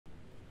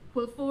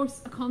will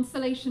force a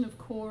constellation of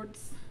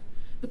chords,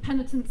 the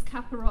penitent's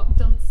caparot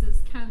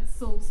dunces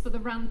counsels for the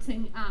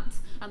ranting at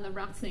and the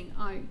ratting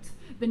out,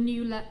 the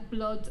new let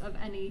blood of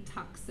any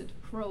taxed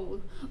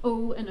prole.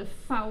 Oh, in a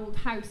fouled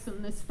house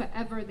in this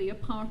forever the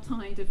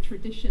apartheid of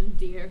tradition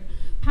dear,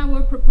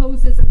 power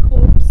proposes a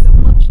corpse so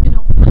much do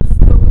not pass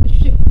go, the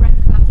shipwreck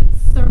that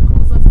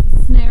encircles us,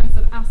 the snares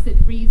of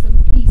acid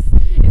reason, peace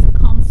is a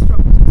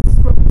construct of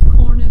scrubbed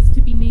corners to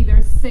be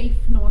neither safe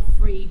nor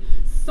free.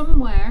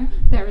 Somewhere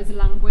there is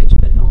language,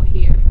 but not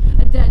here.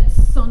 A dead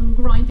sun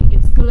grinding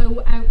its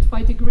glow out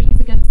by degrees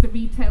against the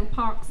retail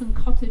parks and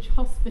cottage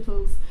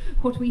hospitals.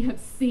 What we have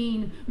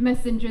seen,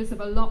 messengers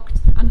of a locked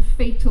and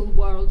fatal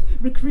world.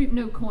 Recruit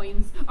no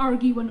coins,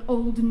 argue an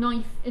old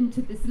knife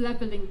into this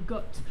levelling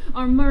gut.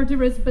 Our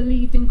murderers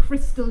believed in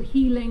crystal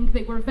healing.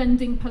 They were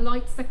vending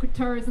polite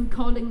secretaries and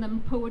calling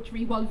them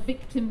poetry, while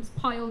victims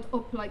piled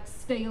up like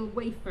stale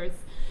wafers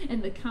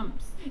in the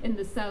camps, in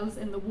the cells,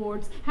 in the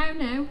wards. How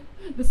now?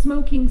 The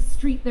smoking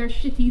street, their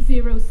shitty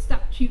zero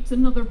statutes.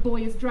 Another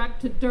boy is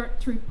dragged to dirt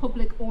through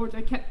public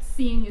order, kept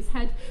seeing his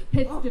head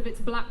pitched of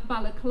its black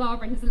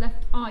balaclava, his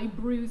left eye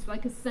bruised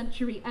like a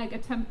century egg, a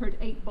tempered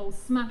 8-ball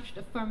smashed,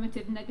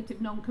 affirmative,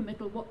 negative,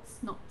 non-committal,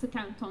 what's not to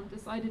count on,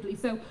 decidedly.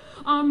 So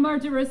our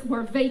murderers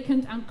were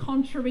vacant and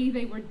contrary.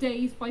 They were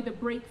dazed by the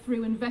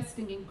breakthrough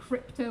investing in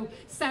crypto.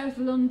 South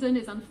London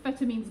is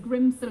amphetamine's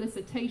grim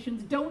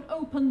solicitations. Don't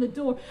open the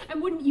door.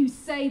 And wouldn't you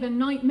say the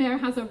nightmare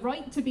has a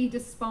right to be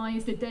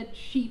despised? A dead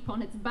sheep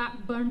on its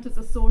back burnt as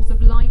a source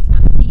of light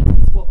and heat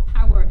is what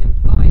power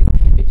implies.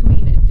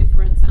 Between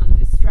indifference and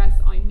distress,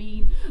 I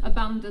mean,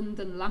 abandoned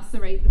and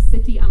lacerate the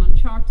city, an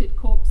uncharted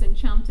corpse,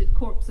 enchanted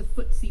corpse, a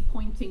footsie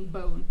pointing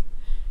bone.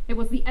 It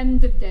was the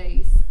end of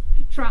days.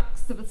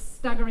 Tracks of a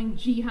staggering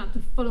jihad to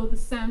follow the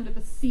sound of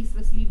a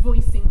ceaselessly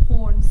voicing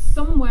horn.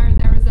 Somewhere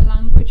there is a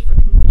language for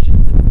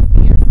conditions and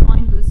fears,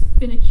 mindless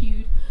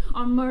finitude.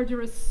 Our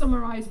murderers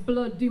summarise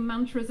blood, do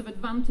mantras of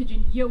advantage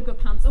in yoga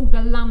pants. Oh,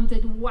 the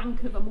landed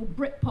wank of them. Oh,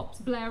 Britpop's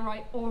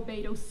Blairite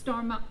orbade. Oh,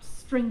 star-mapped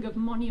string of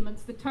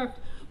monuments. The turfed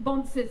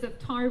bonces of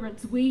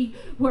tyrants. We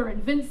were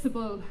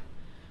invincible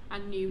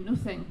and knew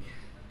nothing.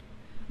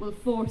 Will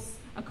force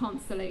a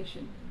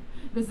constellation.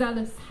 The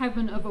zealous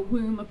heaven of a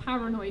womb, a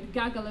paranoid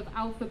gaggle of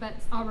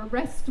alphabets. Our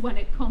arrest when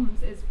it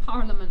comes is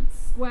Parliament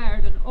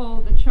squared, and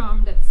all the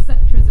charmed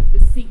etceteras of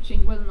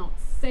beseeching will not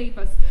save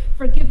us.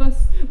 Forgive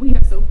us, we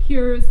have sold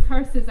cures,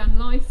 curses and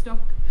livestock.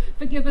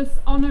 Forgive us,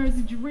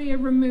 honours drear,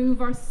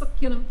 remove our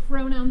succulent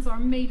pronouns, our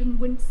maiden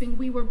wincing.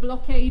 We were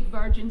blockade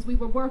virgins, we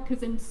were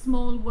workers in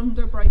small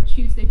wonder, bright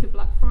Tuesday to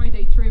Black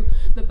Friday through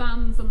the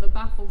bands and the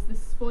baffles,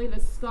 this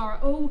spoiler's scar.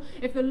 Oh,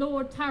 if the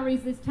Lord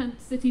tarries this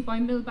tent city by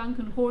Millbank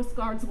and Horse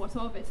Guards, what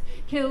of it?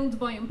 Killed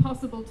by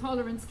impossible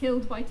tolerance,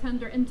 killed by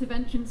tender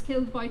interventions,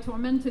 killed by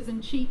tormentors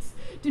and cheats.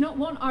 Do not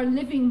want our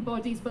living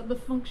bodies, but the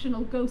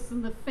functional ghosts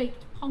and the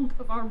faked punk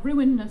of our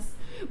ruinness.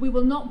 We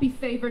will not be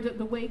favoured at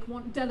the wake,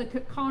 want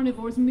delicate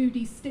carnivores,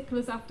 moody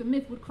sticklers after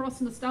myth, would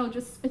cross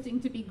nostalgia spitting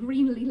to be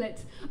greenly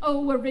lit.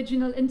 Oh,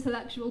 original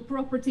intellectual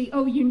property,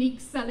 oh, unique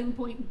selling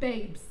point,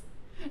 babes.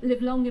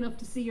 Live long enough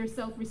to see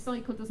yourself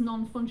recycled as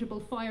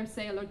non-fungible fire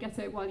sale, or get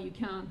out while you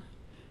can.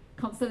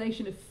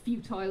 Constellation of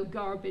futile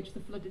garbage, the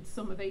flooded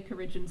sum of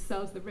acreage and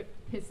sells the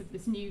ripped piss of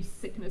this new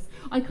sickness.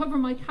 I cover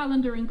my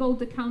calendar in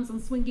gold accounts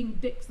on swinging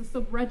dicks, the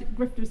subreddit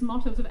grifters'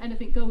 mottos of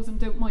anything goes and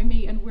don't mind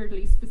me, and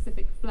weirdly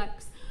specific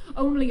flex.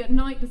 Only at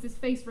night does his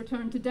face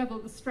return to devil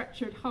the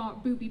stretchered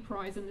heart booby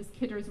prize in this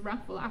kidder's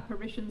raffle.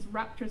 Apparitions,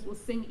 raptors will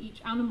sing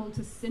each animal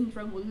to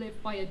syndrome, will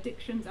live by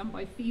addictions and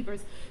by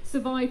fevers,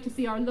 survive to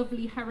see our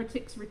lovely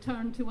heretics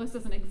return to us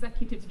as an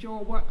executive's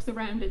jaw works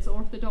around its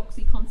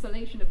orthodoxy.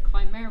 Consolation of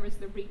chimeras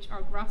that reach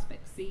our grasp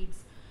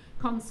exceeds.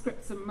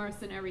 Conscripts and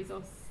mercenaries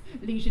us,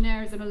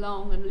 legionnaires in a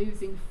long and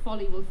losing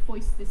folly will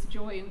foist this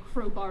joy, and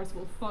crowbars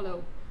will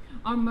follow.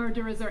 Our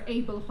murderers are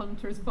able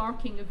hunters,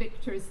 barking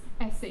victors,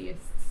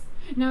 essayists.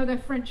 Now they're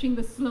Frenching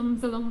the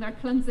slums along their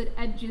cleansed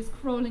edges,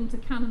 crawling to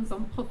cannons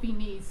on puffy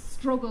knees.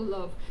 Struggle,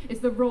 love, is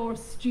the raw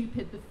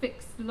stupid, the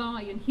fixed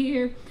lie. And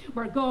here,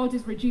 where God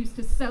is reduced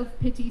to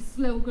self-pity,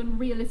 slogan,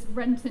 realist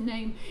rent a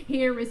name,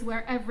 here is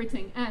where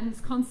everything ends.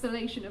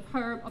 Constellation of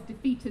herb, of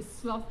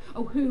defeatist sloth.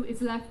 Oh, who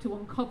is left to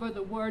uncover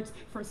the words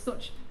for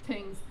such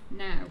things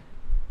now?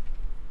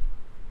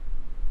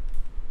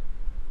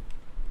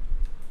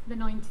 The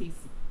 90s.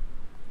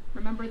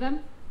 Remember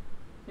them?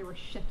 They were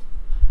shit.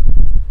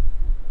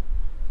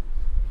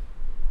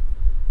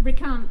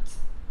 Recant,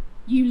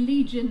 you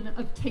legion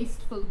of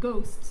tasteful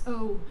ghosts,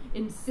 oh,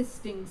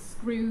 insisting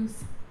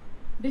screws.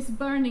 This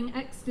burning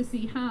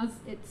ecstasy has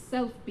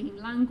itself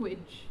been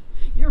language.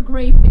 Your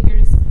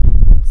gravediggers'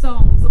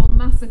 songs, all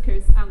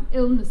massacres and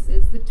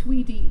illnesses, the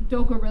tweedy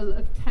doggerel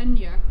of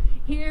tenure.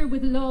 Here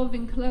with love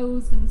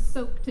enclosed and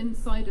soaked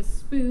inside a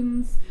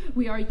spoons,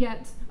 we are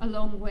yet a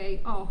long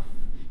way off.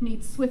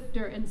 Need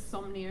swifter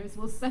insomnias,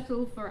 will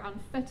settle for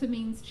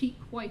amphetamine's cheap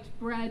white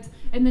bread.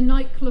 In the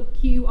nightclub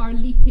queue, our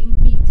leaping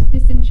beat,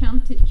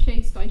 disenchanted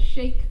chaste, I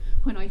shake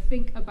when I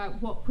think about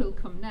what will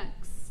come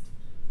next.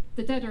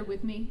 The dead are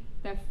with me,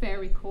 their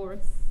fairy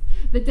chorus.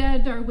 The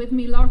dead are with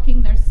me,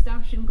 larking their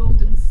stash in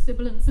golden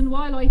sibilance, and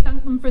while I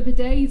thank them for the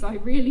days, I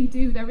really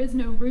do, there is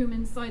no room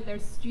inside their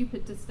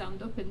stupid to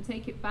stand up and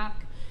take it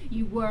back.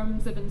 You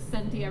worms of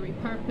incendiary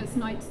purpose,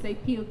 nights they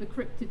peeled the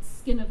cryptid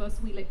skin of us,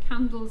 we lit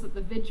candles at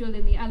the vigil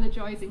in the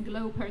elegizing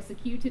glow,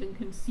 persecuted and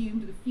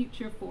consumed the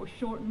future,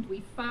 foreshortened,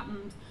 we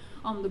fattened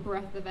on the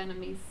breath of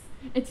enemies.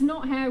 It's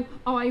not how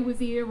I was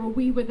here or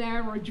we were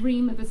there or a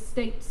dream of a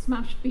state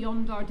smashed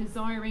beyond our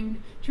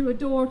desiring, through a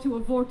door to a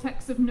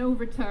vortex of no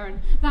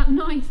return. That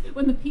night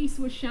when the peace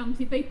was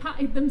shantied, they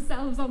patted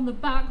themselves on the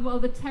back while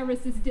the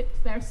terraces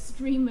dipped their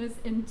streamers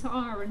in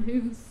tar, and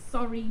who's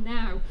sorry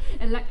now,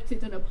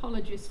 elected an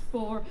apologist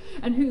for,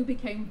 and who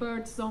became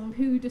birdsong,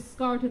 who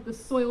discarded the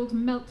soiled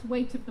melt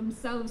weight of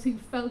themselves, who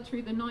fell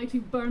through the night,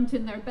 who burnt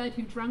in their bed,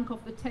 who drank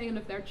off the tail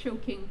of their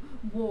choking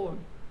war.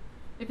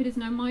 If it is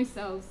now my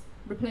cells,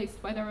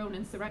 replaced by their own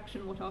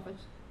insurrection, what of it?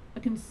 A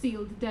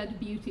concealed dead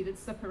beauty that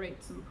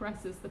separates and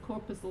presses, the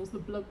corpuscles, the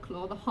blood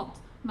claw, the hot,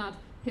 mad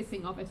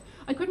hissing of it.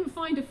 I couldn't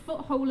find a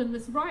foothold in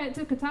this riot,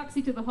 took a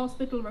taxi to the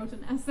hospital, wrote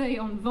an essay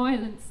on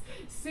violence.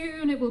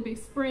 Soon it will be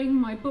spring,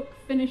 my book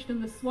finished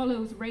and the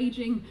swallows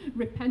raging.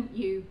 Repent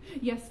you,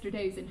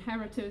 yesterday's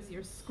inheritors,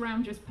 your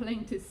scroungers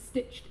plaintiffs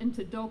stitched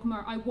into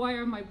dogma. I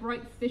wire my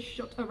bright fist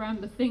shut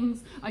around the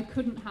things I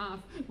couldn't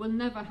have, will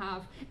never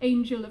have.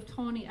 Angel of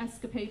tawny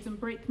escapades and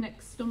breakneck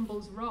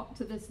stumbles wrought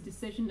to this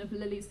decision of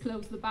Lily's,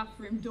 close the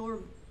bathroom door,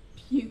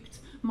 puked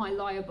my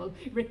liable.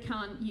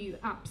 Recant you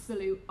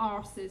absolute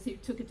arses who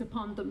took it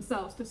upon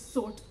themselves to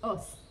sort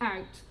us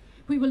out.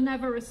 We will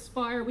never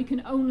aspire, we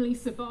can only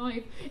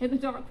survive. In the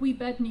dark we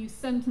bed new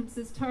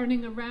sentences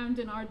turning around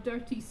in our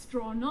dirty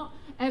straw. Not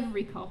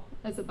every cop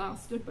is a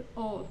bastard, but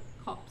all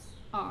cops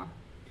are.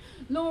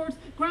 Lord,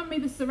 grant me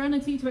the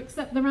serenity to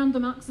accept the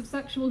random acts of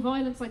sexual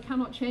violence I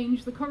cannot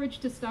change, the courage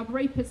to stab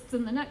rapists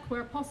in the neck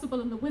where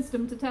possible, and the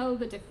wisdom to tell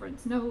the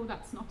difference. No,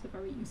 that's not a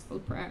very useful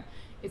prayer,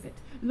 is it?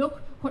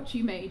 Look what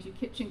you made, you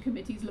kitchen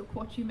committees, look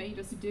what you made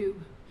us do.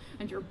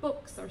 And your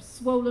books are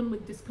swollen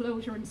with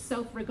disclosure and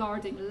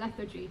self-regarding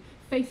lethargy.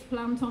 Face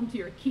plant onto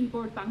your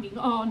keyboard, banging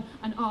on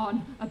and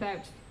on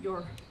about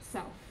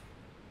yourself.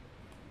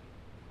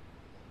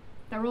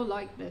 They're all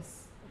like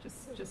this,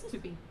 just to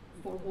be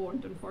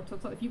forewarned and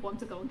foretold. So if you want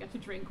to go and get a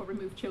drink or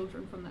remove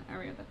children from the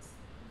area, that's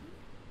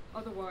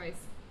otherwise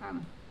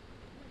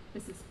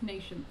this is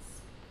nations.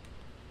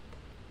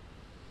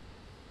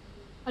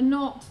 And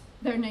not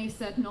their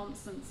nay-said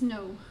nonsense,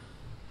 no.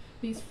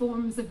 These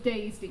forms of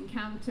dazed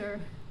encounter,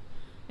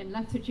 in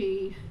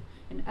lethargy,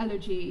 in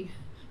elegy,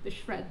 the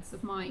shreds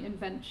of my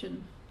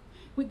invention.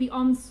 With the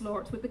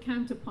onslaught, with the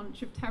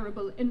counterpunch of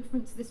terrible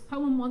inference, this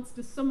poem wants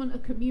to summon a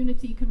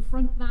community,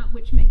 confront that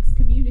which makes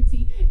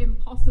community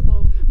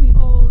impossible. We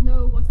all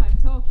know what I'm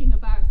talking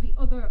about, the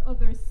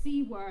other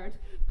C word.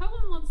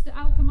 Poem wants to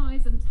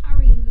alchemize and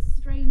tarry in the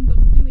strained,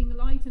 undoing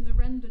light in the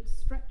rendered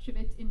stretch of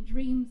it. In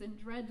dreams, in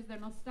dread, their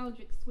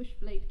nostalgic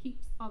swishblade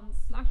keeps on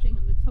slashing,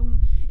 and the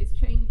tongue is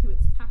chained to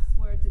its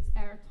passwords, its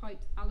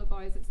airtight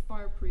alibis, its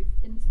fireproof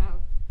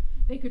intel.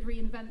 They could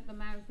reinvent the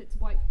mouth, its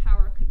white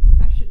power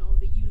confessional,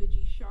 the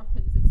eulogy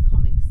sharpens its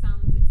comic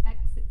sans, its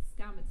exit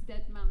scam, its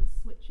dead man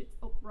switch, its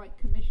upright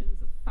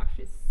commissions of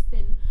fascist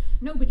spin.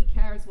 Nobody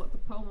cares what the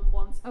poem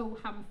wants. Oh,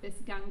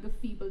 ham-fist gang of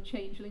feeble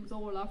changelings,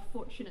 all our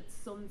fortunate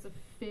sons of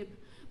fib.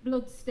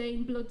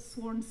 Blood-stained,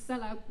 blood-sworn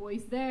sellout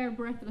boys, their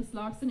breathless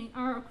larceny,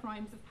 our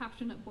crimes of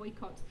passionate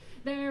boycott.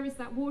 There is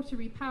that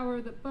watery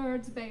power that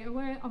birds bay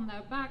away on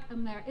their back,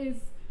 and there is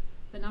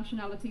the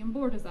Nationality and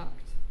Borders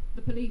Act,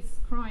 the Police,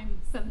 Crime,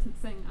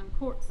 Sentencing and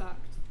Courts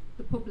Act,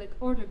 the Public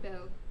Order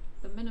Bill,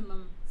 the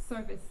Minimum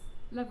Service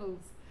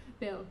Levels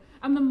Bill,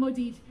 and the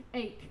muddied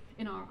ache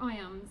in our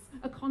I-ams,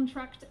 a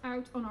contract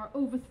out on our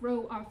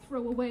overthrow, our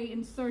throwaway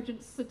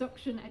insurgent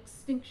seduction,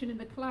 extinction in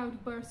the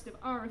cloud burst of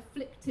our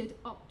afflicted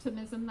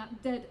optimism,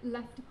 that dead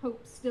left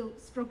hope still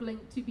struggling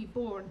to be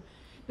born,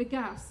 the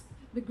gasp,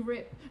 the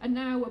grip, and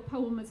now a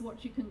poem is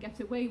what you can get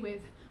away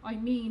with, I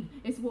mean,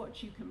 is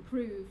what you can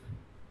prove.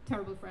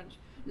 Terrible French.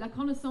 La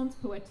connaissance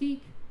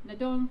poétique ne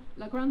donne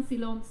la grande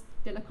silence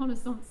de la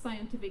connaissance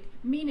scientifique.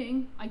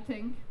 Meaning, I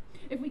think,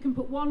 if we can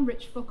put one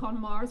rich fuck on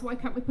Mars, why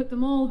can't we put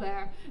them all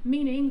there?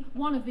 Meaning,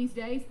 one of these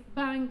days,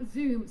 bang,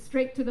 zoom,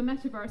 straight to the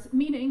metaverse.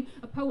 Meaning,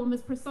 a poem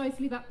is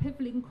precisely that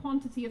piffling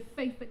quantity of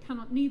faith that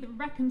cannot neither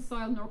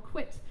reconcile nor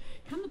quit.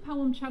 Can the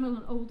poem channel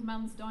an old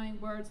man's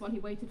dying words while he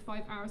waited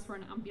 5 hours for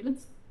an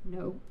ambulance?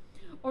 No.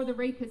 Or the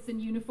rapists in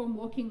uniform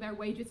walking their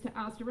wages to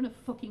Asda in a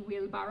fucking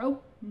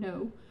wheelbarrow?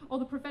 No. Or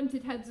the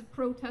prevented heads of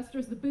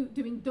protesters, the boot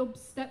doing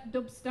dubstep,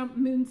 dubstamp,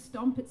 moon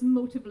stomp, its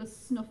motiveless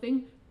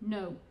snuffing?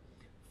 No.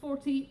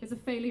 40 is a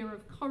failure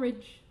of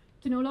courage,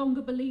 to no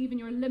longer believe in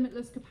your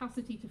limitless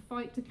capacity to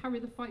fight, to carry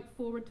the fight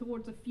forward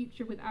towards a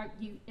future without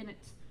you in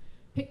it.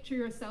 Picture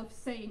yourself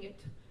saying it.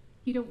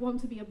 You don't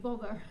want to be a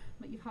bother,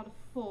 but you've had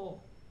a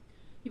fall.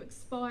 You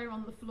expire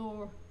on the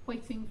floor,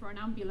 waiting for an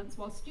ambulance,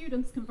 while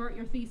students convert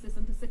your thesis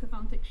into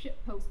sycophantic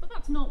shitposts. But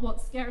that's not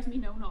what scares me,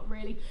 no, not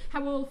really.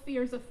 How all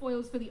fears are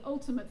foils for the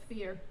ultimate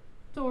fear.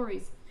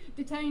 Tories,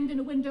 Detained in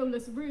a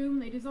windowless room,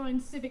 they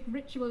designed civic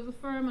rituals,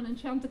 affirm and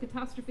enchant a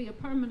catastrophe, a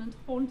permanent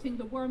haunting,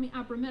 the wormy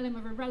abramelin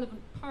of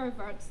irrelevant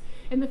perverts.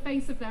 In the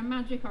face of their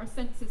magic, our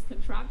senses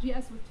contract,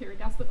 yes, with tear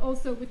gas, but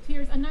also with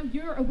tears. And now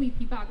you're a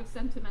weepy bag of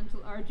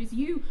sentimental urges.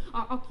 You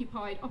are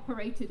occupied,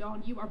 operated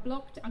on. You are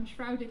blocked and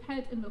shrouded,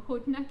 head in the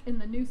hood, neck in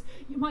the noose.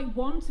 You might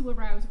want to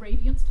arouse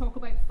radiance, talk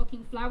about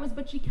fucking flowers,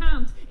 but you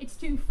can't. It's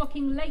too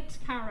fucking late,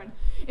 Karen.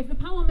 If the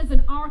poem is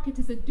an arc, it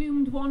is a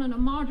doomed one, and a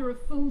martyr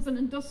of fools, an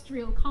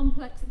industrial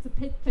complex. It's a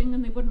pit thing,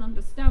 and they wouldn't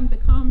understand.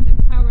 Becalmed in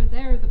power,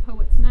 they're the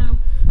poets now,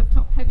 of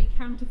top-heavy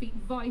counterfeit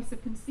vice,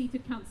 of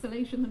conceited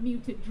cancellation, the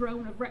muted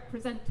drone of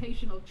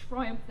representational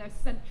triumph, their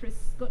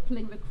centrists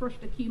scuttling the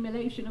crushed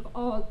accumulation of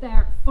all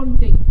their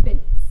funding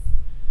bits.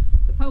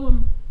 The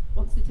poem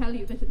wants to tell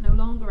you that it no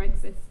longer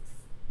exists,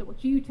 that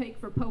what you take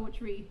for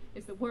poetry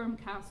is the worm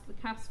cast, the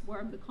cast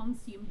worm, the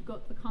consumed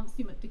gut, the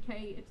consummate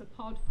decay. It's a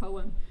pod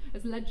poem,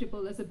 as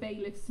legible as a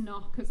bailiff's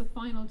knock, as a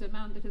final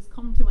demand that has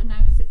come to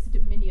announce its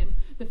dominion,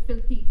 the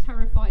filthy,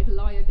 terrified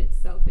lie of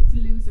itself, its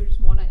losers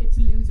wanna, its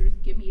losers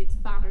gimme, its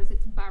banners,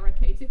 its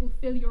barricades. It will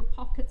fill your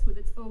pockets with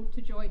its ode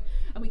to joy,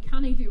 and we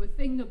cannae do a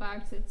thing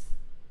about it,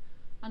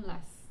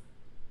 unless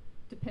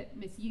to pit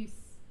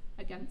misuse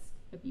against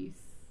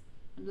abuse.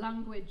 And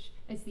language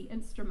is the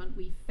instrument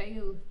we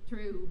fail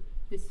through.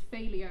 This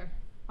failure,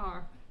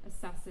 our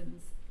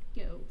Assassin's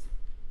Guild.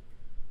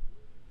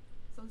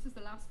 So this is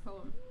the last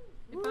poem.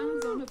 It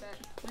bangs on a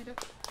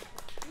bit.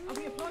 Are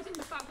we applauding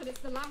the fact that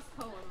it's the last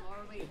poem, or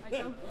are we?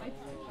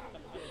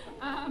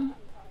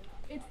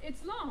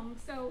 It's long,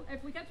 so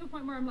if we get to a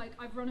point where I'm like,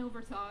 I've run over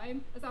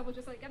time, as I will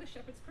just like get a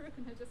shepherd's crook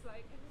and he'll just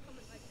like come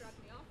and like drag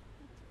me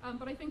off.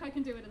 But I think I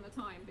can do it in the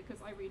time because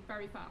I read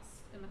very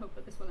fast in the hope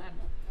that this will end.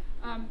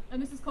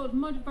 And this is called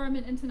Mud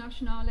Vermin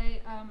Internationale,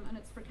 and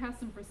it's for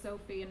Cass and for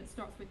Sophie, and it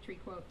starts with 3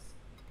 quotes.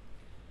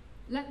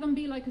 Let them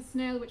be like a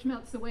snail which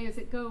melts away as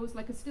it goes,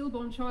 like a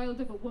stillborn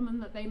child of a woman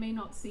that they may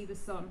not see the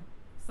sun.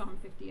 Psalm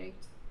 58.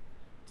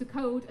 To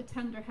code a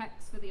tender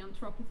hex for the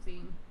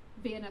Anthropocene,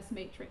 VNS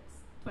Matrix,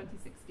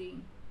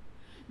 2016.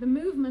 The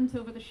movement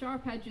over the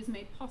sharp edges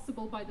made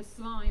possible by the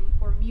slime,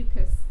 or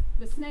mucus.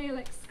 The snail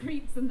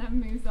excretes and then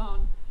moves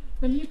on.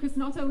 The mucus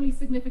not only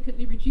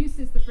significantly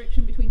reduces the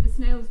friction between the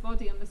snail's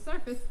body and the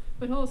surface,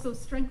 but also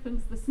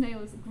strengthens the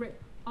snail's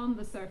grip on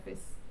the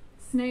surface.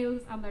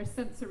 Snails and their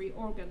sensory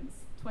organs,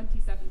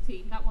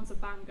 2017. That one's a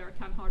banger,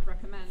 can hard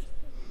recommend.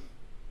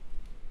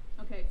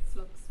 Okay,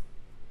 slugs.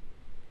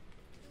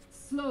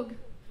 Slug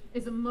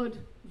is a mud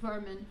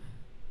vermin.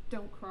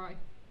 Don't cry.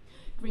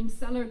 Green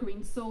cellar,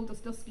 green souled, as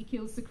dusky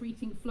keels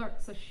secreting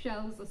flirts, as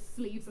shells, as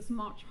sleeves, as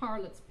March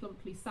harlots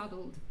plumply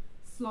saddled.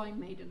 Slime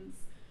maidens.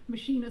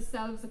 Machina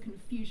selves a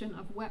confusion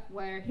of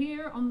wetware.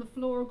 Here on the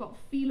floor got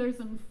feelers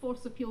and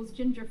force appeals,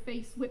 ginger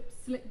face, whip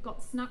slit,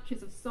 got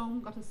snatches of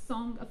song, got a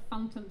song of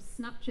phantom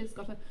snatches,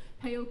 got a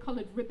pale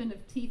coloured ribbon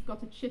of teeth,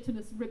 got a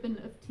chitinous ribbon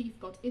of teeth,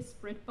 got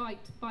isprid,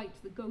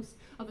 bite, the ghost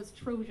of his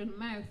Trojan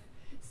mouth.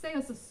 Say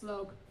us a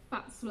slug,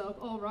 fat slug,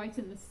 all right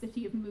in the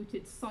city of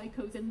mooted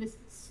psychos, in this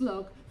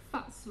slug,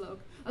 fat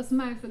slug, us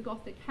mouth a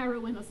gothic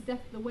heroine, us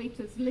death the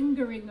waiters,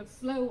 lingering of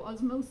slow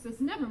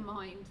osmosis, never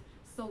mind.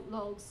 Salt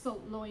logs,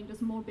 salt loined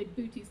as morbid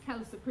booties,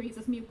 kel surprise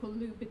as mucal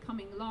lube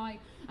becoming lie,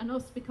 and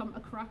us become a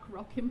crack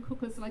rock, him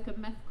cook us like a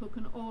meth cook,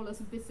 and all us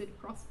viscid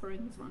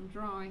prosperings run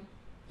dry.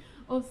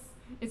 Us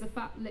is a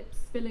fat lip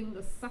spilling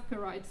the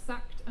saccharide,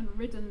 sacked and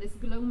ridden, this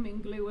gloaming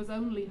glue as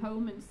only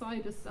home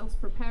inside us,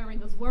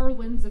 self-preparing as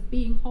whirlwinds of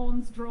being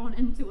horns drawn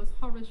into us,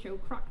 horror show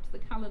cracked the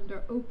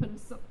calendar open,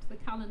 sucked the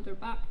calendar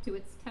back to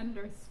its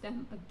tender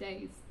stem of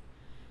days.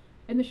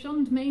 In the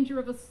shunned manger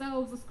of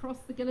ourselves, us cross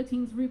the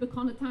guillotine's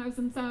Rubicon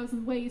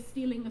 1,000 ways,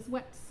 stealing us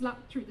wet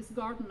slap through this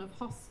garden of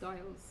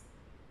hostiles.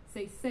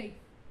 Say safe.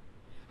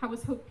 How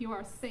us hope you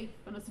are safe,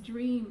 and us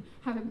dream,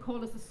 have him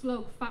call us a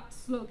slug, fat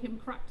slug, him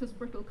cracked us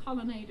brittle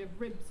colonnade of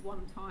ribs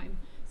one time.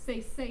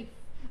 Say safe,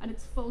 and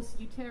its false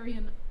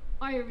Uterian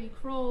eyrie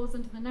crawls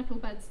into the nettle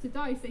beds to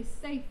die. Say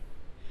safe.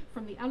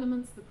 From the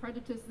elements, the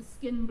predators, the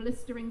skin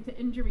blistering to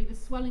injury, the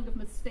swelling of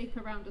mistake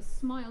around a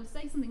smile.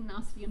 Say something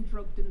nasty and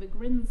drugged in the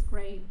grin's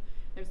grain.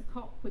 There's a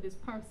cop with his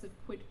purse of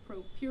quid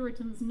pro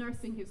Puritans,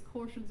 nursing his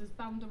cautions, his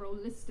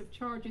banderole list of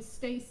charges.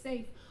 Stay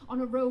safe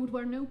on a road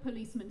where no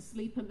policemen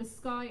sleep, and the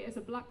sky is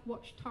a black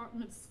watch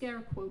tartan of scare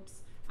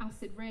quotes,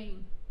 acid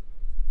rain.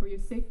 For your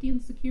safety and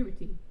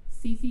security,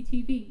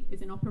 CCTV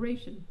is in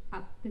operation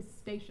at this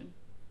station.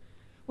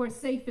 Where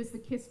safe is the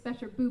kiss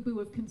better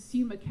boo-boo of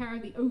consumer care,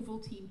 the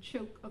Ovaltine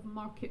choke of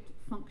market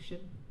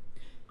function.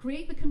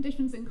 Create the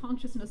conditions in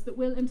consciousness that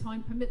will in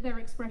time permit their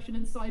expression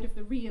inside of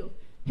the real.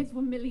 His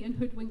 1 million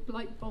hoodwinked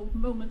light bulb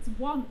moments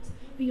want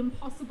the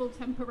impossible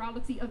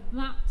temporality of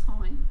that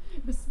time,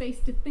 the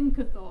space to think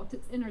a thought,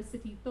 its inner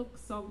city thug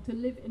song, to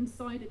live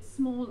inside its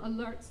small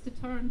alerts, to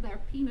turn their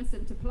penis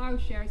into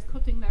plowshares,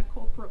 cutting their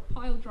corporate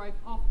pile drive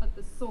off at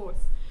the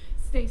source.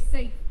 Stay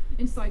safe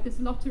inside this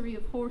lottery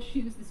of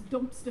horseshoes, this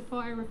dumpster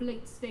fire of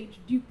late-stage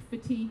dupe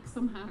fatigue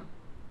somehow.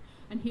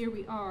 And here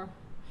we are,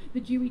 The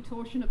dewy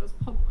torsion of his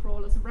pub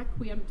crawl, as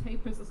requiem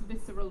tapers as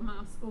visceral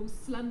mass. O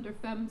slender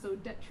femmes, O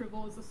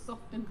detrivores, as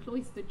soft and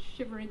cloistered,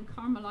 shivering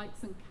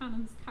Carmelites and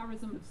canons,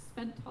 charism of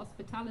spent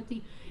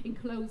hospitality,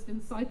 enclosed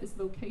inside this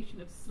vocation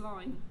of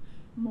slime.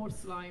 More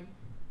slime.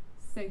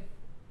 Safe.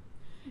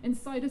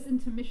 Inside us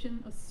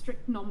intermission of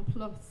strict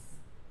non-plus.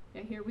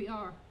 Yeah, here we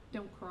are,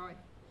 don't cry.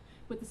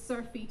 With the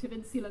surfeit of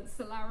insolent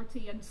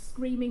celerity and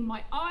screaming,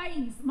 my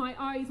eyes,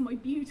 my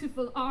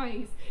beautiful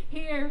eyes.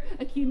 Here,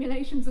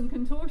 accumulations and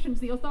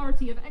contortions, the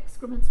authority of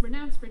excrements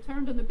renounced,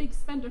 returned, and the big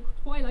spender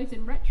twilight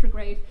in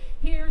retrograde.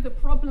 Here, the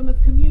problem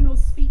of communal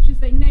speeches,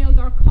 they nailed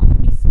our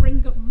cockney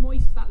spring up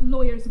moist, that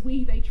lawyer's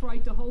we they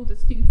tried to hold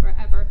us to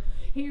forever.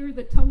 Here,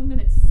 the tongue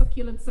and its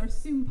succulence are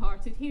soon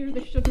parted. Here,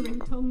 the shuddering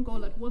tongue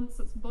all at once,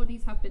 its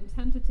bodies have been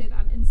tentative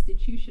and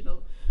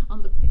institutional.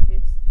 On the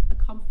picket, a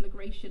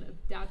conflagration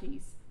of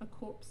daddies, a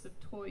corpse of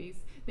toys.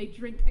 They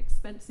drink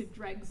expensive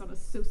dregs on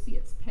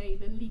associates' pay,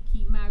 the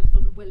leaky mouth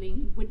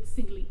unwilling,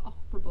 wincingly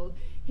operable.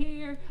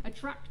 Here,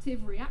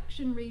 attractive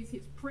reactionaries,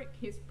 his prick,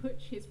 his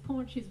putsch, his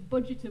paunch, his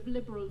budget of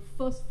liberal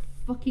fuss,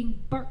 fucking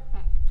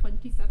Burtbeck,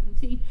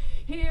 2017.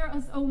 Here,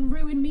 us own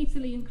ruin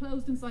meatily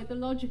enclosed inside the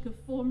logic of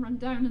form, run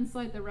down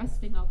inside the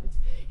resting of it.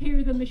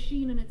 Here, the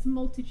machine and its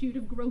multitude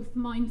of growth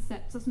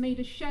mindsets has made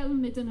a shell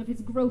midden of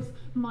his growth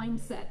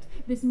mindset,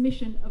 this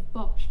mission of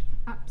botched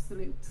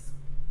absolutes.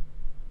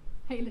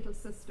 Hey, little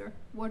sister,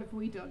 what have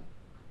we done?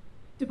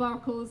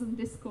 Debacles and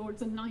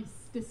discords and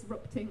nice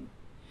disrupting.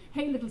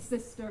 Hey, little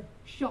sister,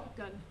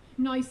 shotgun.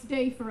 Nice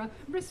day for a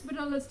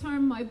risperdal has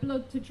turned my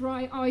blood to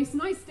dry ice.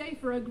 Nice day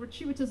for a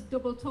gratuitous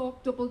double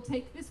talk, double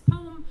take. This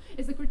poem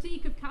is a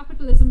critique of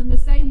capitalism in the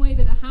same way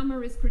that a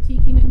hammer is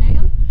critiquing a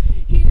nail.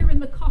 Here in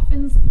the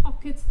coffin's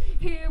pockets,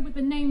 here with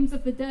the names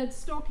of the dead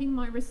stalking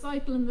my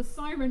recital, and the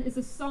siren is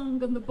a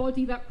song and the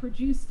body that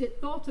produced it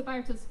thought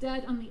about us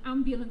dead, and the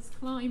ambulance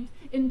climbed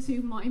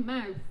into my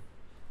mouth.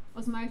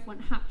 Us mouth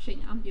went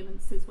hatching,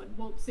 ambulances went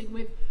waltzing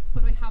with,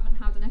 but I haven't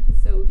had an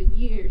episode in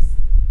years.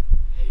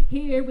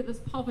 Here with as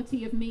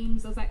poverty of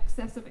means, as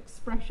excess of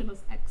expression,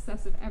 as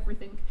excess of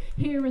everything.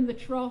 Here in the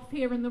trough,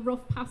 here in the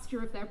rough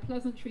pasture of their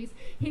pleasantries,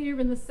 here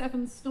in the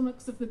seven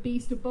stomachs of the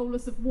beast, a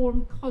bolus of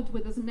warm cod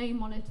with his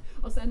name on it,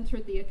 us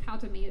entered the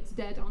academy, its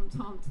dead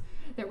entente.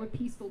 There were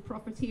peaceful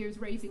profiteers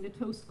raising a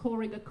toast,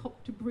 pouring a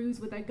cup to bruise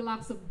with a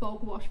glass of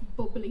bogwash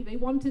bubbly. They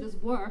wanted us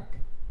work.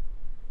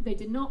 They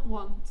did not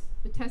want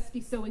the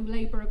testy sowing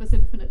labour of his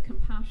infinite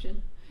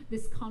compassion.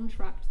 This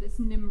contract, this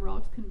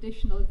Nimrod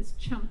conditional, this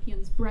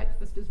champion's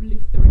breakfast as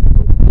Lutheran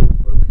oatmeal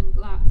broken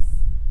glass.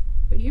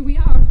 But here we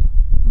are,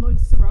 mud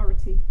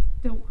sorority,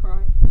 don't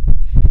cry.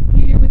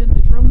 Here within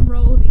the drum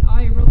roll, the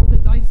eye roll, the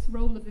dice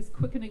roll of this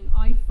quickening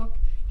eye fuck.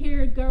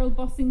 Here girl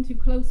bossing too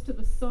close to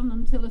the sun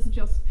until it's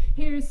just.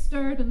 Here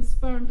stirred and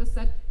spurned us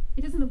said,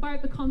 it isn't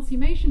about the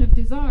consummation of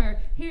desire.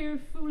 Here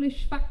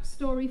foolish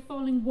backstory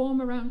falling warm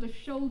around us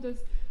shoulders,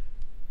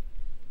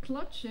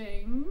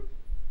 clutching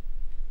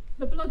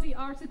the bloody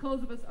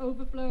articles of us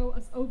overflow,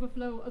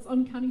 as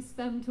uncanny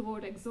spend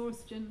toward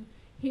exhaustion.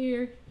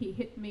 Here he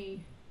hit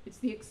me. It's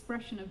the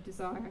expression of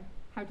desire,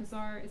 how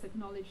desire is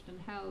acknowledged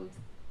and held.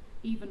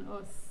 Even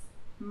us,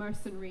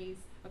 mercenaries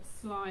of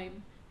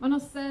slime. And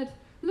us said,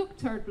 look,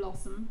 Turd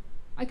Blossom,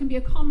 I can be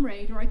a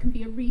comrade or I can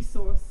be a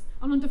resource.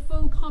 And under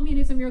full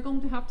communism, you're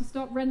going to have to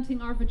stop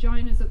renting our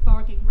vaginas at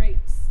bargain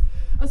rates.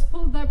 Us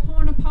pulled their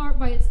porn apart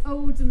by its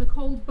odes in the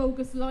cold,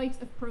 bogus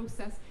light of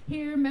process.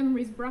 Here,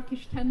 memory's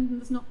brackish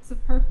tendons, knots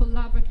of purple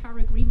lava,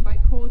 cara green by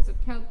cords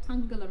of kelp,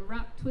 tangle and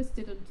wrap,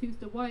 twisted and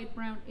toothed, a wide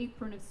brown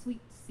apron of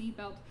sweet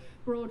seabelt,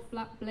 broad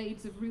flat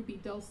blades of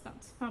ruby dulse,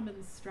 that's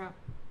famine's strap.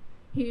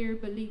 Here,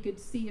 beleaguered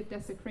sea of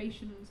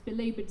desecrations,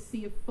 belaboured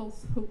sea of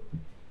false hope.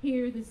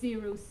 Here, the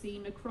zero sea,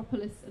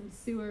 necropolis and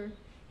sewer.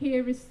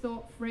 Here is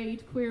thought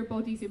frayed, queer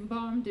bodies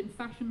embalmed in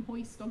fashion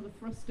hoist on the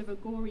thrust of a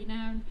gory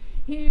noun.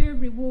 Here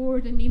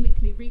reward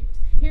anemically reaped.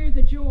 Here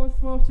the jaw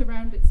thwart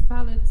around its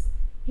ballads.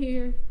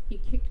 Here he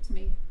kicked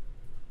me.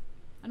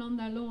 And on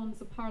their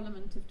lawns a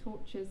parliament of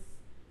torches.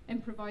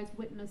 Improvised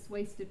witness,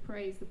 wasted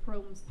praise, the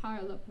promes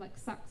pile up like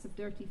sacks of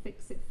dirty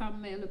fix-it, fan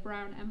mail, a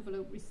brown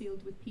envelope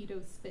resealed with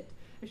pedo spit.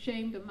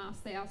 Ashamed and mass,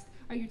 they asked,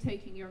 are you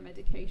taking your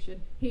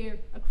medication? Here,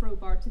 a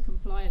crowbar to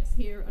compliance.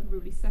 Here,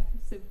 unruly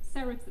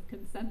seraphs of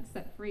consent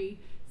set free.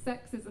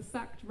 Sex is a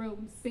sacked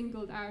Rome,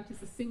 singled out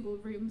as a single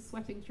room,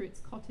 sweating through its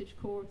cottage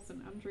courts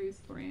and Andrews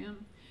 4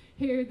 a.m.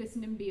 Here, this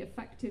NIMBY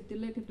effective,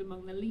 delivered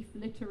among the leaf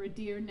litter, a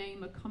dear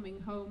name, a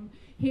coming home.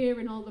 Here,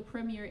 in all the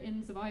premier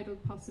inns of idle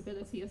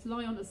possibility, as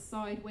lie on a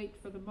side, wait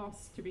for the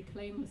moss to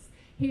reclaim us.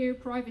 Here,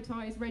 private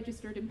eyes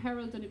registered,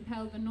 imperiled and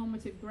impelled the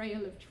normative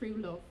grail of true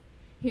love.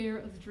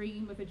 Here, as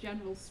dream of a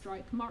general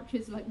strike,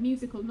 marches like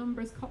musical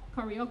numbers,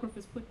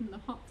 choreographers putting the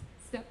hot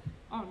step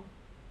on.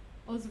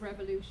 Us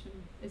revolution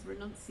is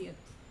renunciate.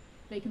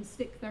 They can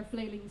stick their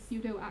flailing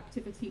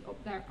pseudo-activity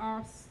up their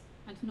arse,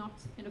 and not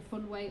in a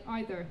fun way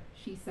either,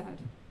 she said.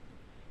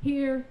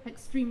 Here,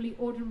 extremely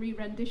ordinary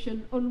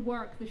rendition,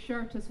 unwork the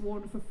shirt has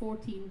worn for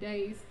 14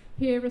 days.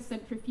 Here, a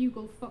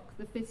centrifugal fuck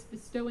the fist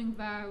bestowing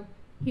vow.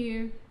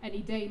 Here, any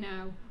day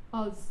now,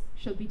 us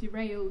shall be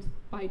derailed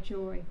by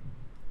joy.